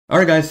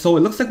Alright guys, so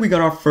it looks like we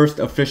got our first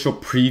official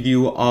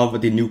preview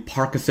of the new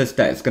park assist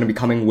that is going to be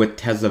coming with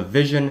Tesla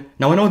Vision.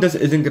 Now I know this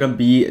isn't going to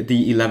be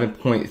the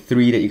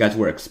 11.3 that you guys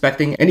were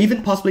expecting, and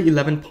even possibly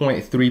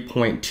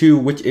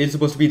 11.3.2, which is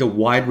supposed to be the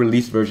wide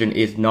release version,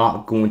 is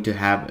not going to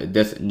have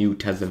this new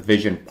Tesla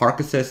Vision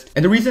park assist.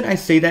 And the reason I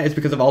say that is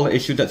because of all the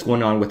issues that's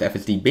going on with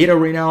FSD beta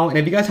right now. And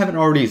if you guys haven't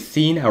already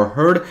seen or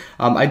heard,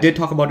 I did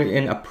talk about it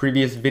in a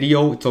previous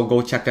video, so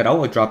go check that out.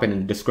 I'll drop it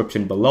in the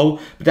description below.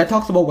 But that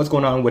talks about what's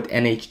going on with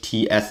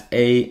NHTSA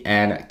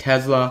and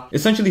Tesla.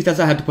 Essentially,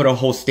 Tesla had to put a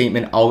whole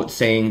statement out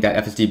saying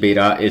that FSD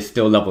beta is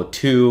still level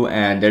 2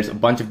 and there's a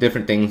bunch of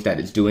different things that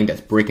it's doing that's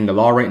breaking the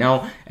law right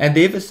now, and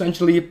they've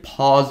essentially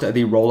paused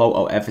the rollout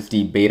of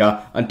FSD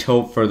beta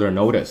until further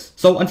notice.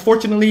 So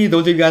unfortunately,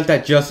 those of you guys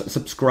that just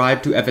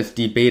subscribed to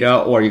FSD beta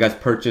or you guys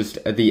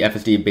purchased the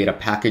FSD beta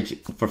package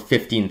for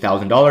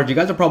 $15,000, you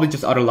guys are probably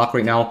just out of luck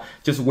right now.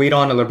 Just wait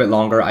on a little bit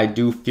longer. I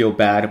do feel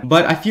bad,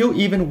 but I feel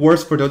even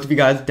worse for those of you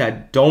guys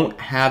that don't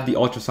have the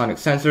ultrasonic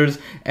sensors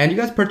and you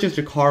guys purchased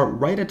your car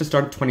right at the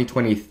start of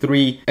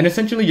 2023, and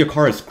essentially your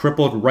car is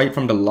crippled right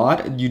from the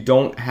lot. You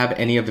don't have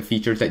any of the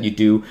features that you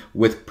do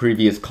with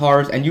previous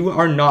cars, and you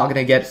are not going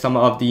to get some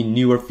of the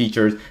newer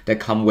features that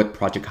come with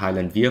Project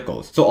Highland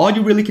vehicles. So all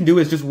you really can do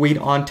is just wait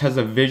on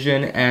Tesla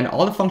Vision and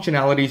all the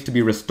functionalities to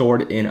be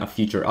restored in a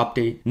future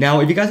update. Now,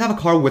 if you guys have a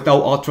car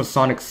without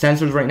ultrasonic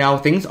sensors right now,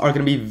 things are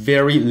going to be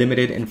very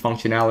limited in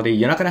functionality.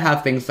 You're not going to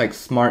have things like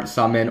Smart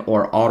Summon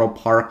or Auto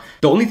Park.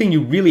 The only thing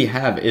you really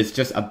have is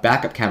just a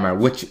backup camera,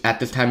 which at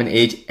this time and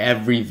age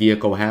every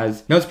vehicle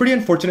has. Now it's pretty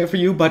unfortunate for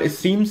you, but it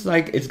seems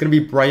like it's going to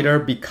be brighter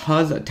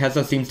because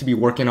Tesla seems to be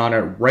working on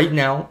it right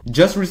now.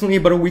 Just recently,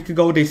 about a week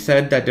ago, they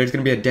said that there's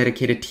going to be a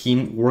dedicated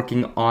team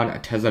working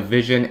on Tesla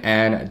Vision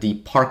and the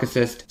Park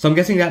Assist. So I'm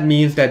guessing that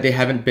means that they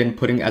haven't been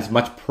putting as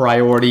much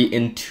priority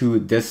into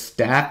this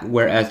stack,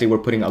 whereas they were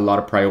putting a lot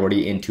of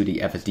priority into the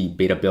FSD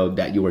beta build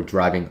that you were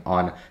driving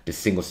on the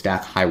single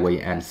stack highway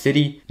and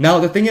city. Now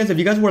the thing is, if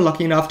you guys were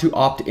lucky enough to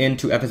opt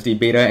into FSD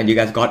beta and you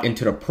guys got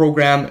into the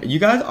program, you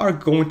guys are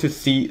going to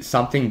see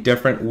something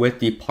different with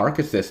the Park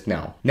Assist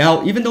now.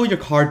 Now, even though your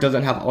car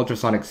doesn't have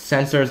ultrasonic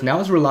sensors, now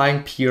it's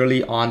relying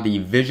purely on the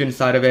vision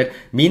side of it,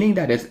 meaning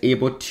that it's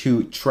able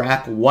to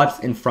track what's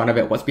in front of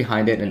it, what's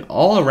behind it, and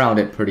all around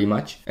it pretty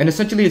much. And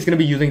essentially, it's going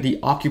to be using the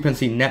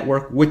occupancy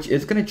network, which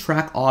is going to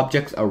track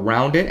objects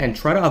around it and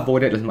try to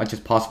avoid it as much as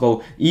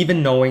possible,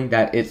 even knowing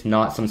that it's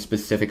not some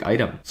specific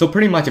item. So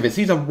pretty much, if it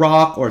sees a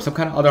rock or some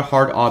kind of other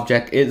hard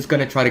object, it's going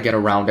to try to get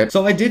around it.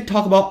 So I did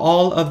talk about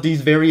all of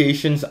these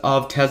variations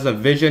of Tesla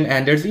Vision,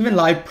 and there's even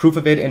live proof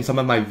of it in some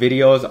of my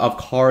videos of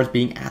cars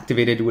being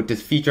activated with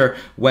this feature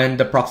when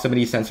the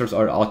proximity sensors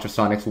or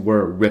ultrasonics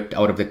were ripped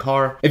out of the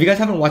car. If you guys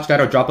haven't watched that,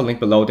 I'll drop a link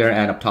below there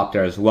and up top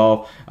there as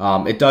well.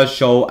 It does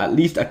show at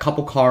least a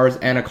couple cars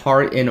and a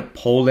car in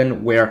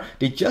Poland where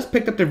they just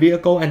picked up their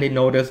vehicle and they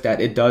noticed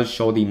that it does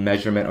show the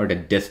measurement or the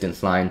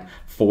distance line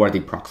for the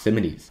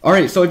proximities.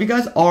 Alright, so if you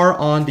guys are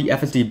on the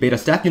FSD beta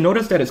stack, you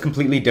notice that it's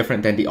completely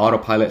different than the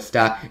autopilot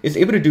stack. It's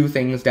able to do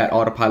things that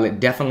autopilot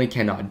definitely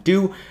cannot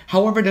do.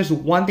 However, there's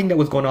one thing that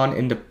was going on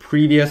in the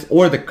previous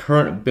or the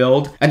current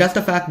build, and that's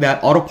the fact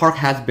that Auto Park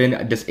has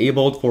been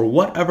disabled for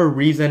whatever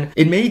reason.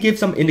 It may give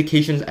some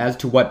indications as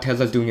to what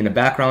Tesla's doing in the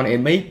background.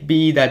 It may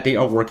be that they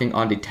are working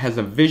on the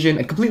Tesla Vision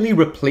and completely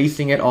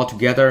replacing it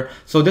altogether.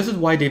 So this is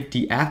why they've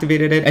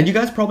deactivated it. And you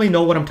guys probably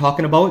know what I'm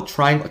talking about.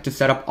 Trying to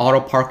set up Auto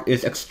Park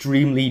is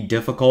extremely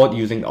difficult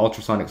using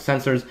ultrasonic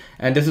sensors,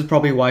 and this is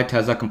probably why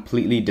Tesla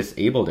completely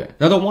disabled it.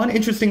 Now the one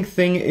interesting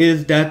thing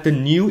is that the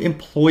new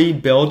employee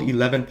build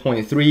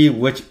 11.3,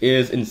 which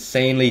is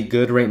insanely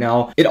good right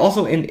now, it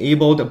also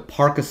enabled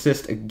Park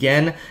Assist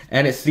again,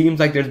 and it seems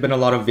like there's been a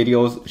lot of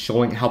videos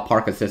showing how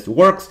Park Assist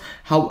works.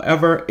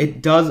 However,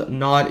 it does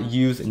not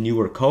use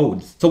newer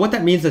codes. So what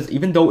that means is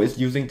even though it's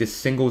using this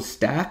single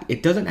stack,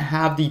 it doesn't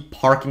have the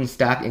parking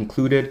stack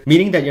included,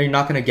 meaning that you're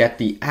not going to get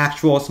the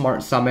actual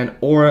Smart Summon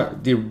or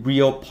the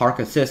real Park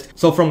Assist.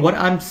 So from what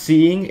I'm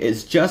seeing,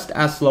 it's just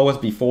as slow as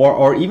before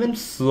or even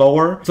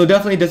slower. So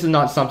definitely this is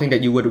not something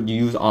that you would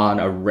use on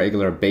a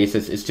regular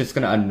basis. It's just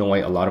going to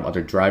annoy a lot of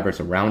other drivers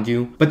around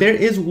you. But there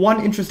is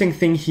one interesting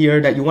thing here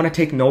that you want to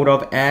take note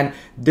of, and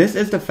this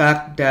is the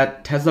fact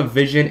that Tesla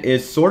Vision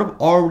is sort of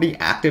already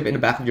active in the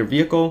back of your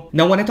vehicle.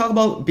 Now when I talk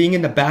about being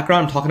in the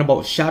background, I'm talking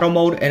about shadow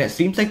mode, and it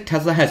seems like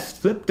Tesla has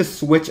flipped the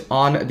switch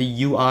on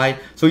the UI,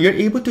 so you're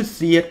able to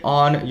see it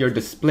on your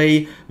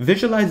display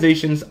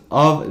visualizations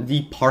of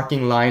the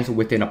parking lines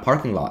within a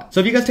parking lot. So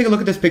if you guys take a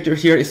look at this picture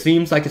here, it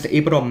seems like it's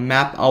able to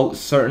map out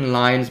certain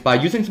lines by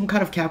using some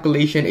kind of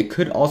calculation. It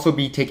could also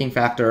be taking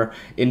factor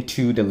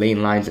into the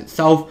lane lines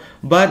itself,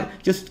 but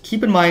just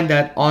keep in mind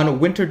that on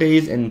winter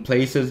days in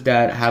places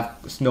that have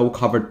snow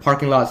covered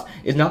parking lots,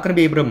 it's not going to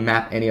be able to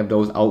map any of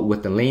those out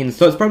with the lanes.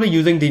 So it's probably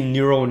using the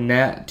neural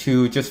net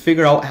to just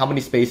figure out how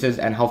many spaces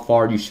and how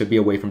far you should be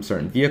away from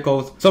certain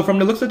vehicles. So from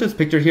the looks of this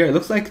picture here, it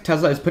looks like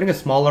Tesla is putting a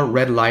smaller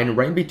red line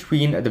right in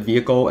between the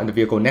vehicle and the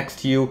vehicle next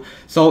to you.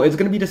 So it's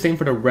going to be the same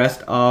for the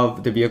rest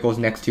of the vehicles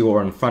next to you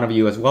or in front of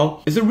you as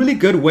well. It's a really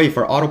good way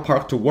for Auto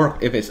Park to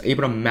work if it's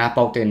able to map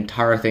out the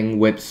entire thing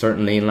with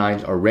certain lane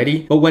lines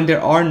already. But when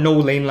there are no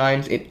lane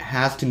lines, it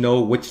has to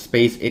know which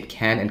space it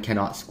can and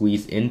cannot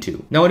squeeze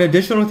into. Now, an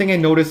additional thing I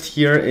noticed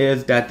here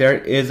is that there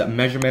is a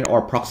measurement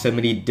or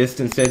proximity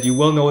distances. You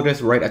will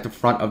notice right at the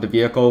front of the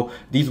vehicle,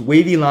 these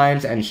wavy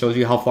lines, and shows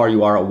you how far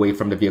you are away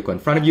from the vehicle in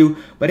front of you.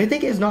 But I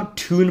think it's not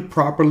tuned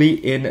properly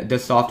in the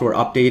software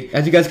update.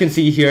 As you guys can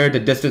see here, the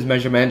distance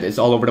measurement is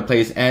all over the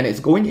place and it's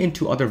going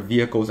into other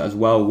vehicles as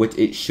well, which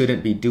it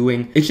shouldn't be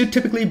doing. It should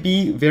typically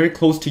be very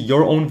close to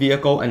your own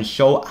vehicle and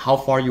show how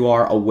far you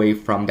are away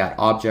from that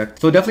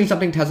object. So definitely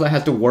something Tesla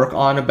has to work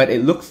on, but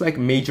it looks like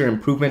major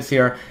improvements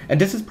here. And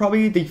this is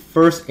probably the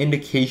first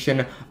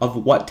indication of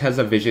what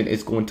Tesla Vision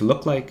is going to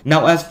look like.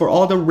 Now, as for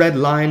all the red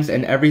lines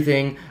and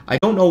everything, I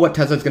don't know what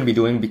Tesla is going to be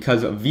doing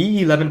because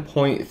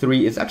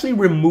V11.3 is actually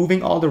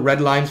removing all the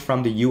red lines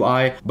from the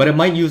UI, but it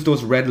might use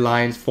those red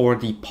lines for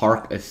the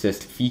park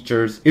assist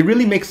features. It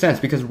really makes sense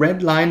because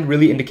red line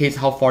really indicates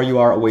how far you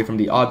are away from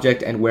the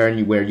object and where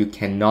you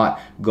cannot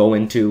go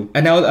into.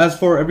 And now, as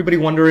for everybody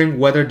wondering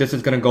whether this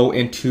is going to go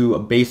into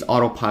base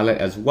autopilot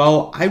as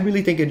well, I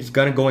really think it's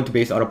going to go into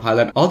base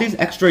autopilot. All these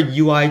extra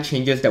UI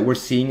changes that we're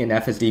seeing in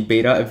FSD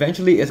beta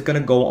eventually is going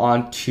to go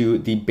on to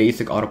the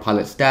basic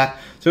autopilot stack.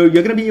 So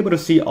you're going to be able to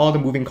see all the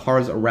moving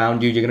cars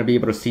around you. You're going to be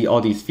able to see all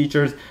these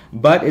features,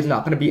 but it's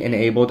not going to be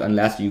enabled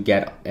unless you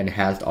get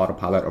enhanced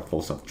autopilot or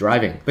full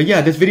self-driving. But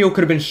yeah, this video could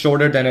have been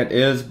shorter than it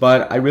is,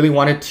 but I really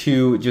wanted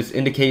to just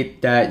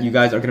indicate that you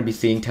guys are going to be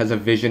seeing Tesla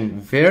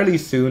Vision fairly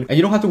soon. And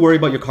you don't have to worry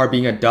about your car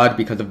being a dud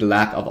because of the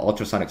lack of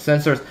ultrasonic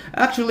sensors.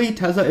 Actually,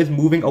 Tesla is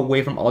moving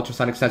away from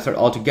ultrasonic sensor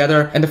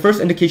altogether. And the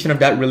first indication of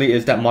that really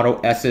is that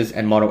Model S's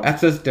and Model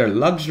X's, their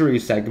luxury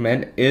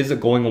segment, is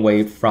going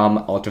away from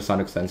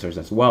ultrasonic sensors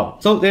as well.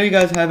 So there you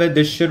guys have it.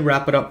 This should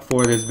wrap it up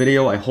for this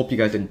video. I hope you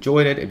guys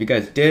enjoyed it. If you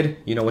guys did,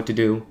 you know what to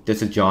do.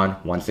 This is John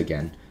once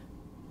again.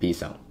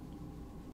 Peace out.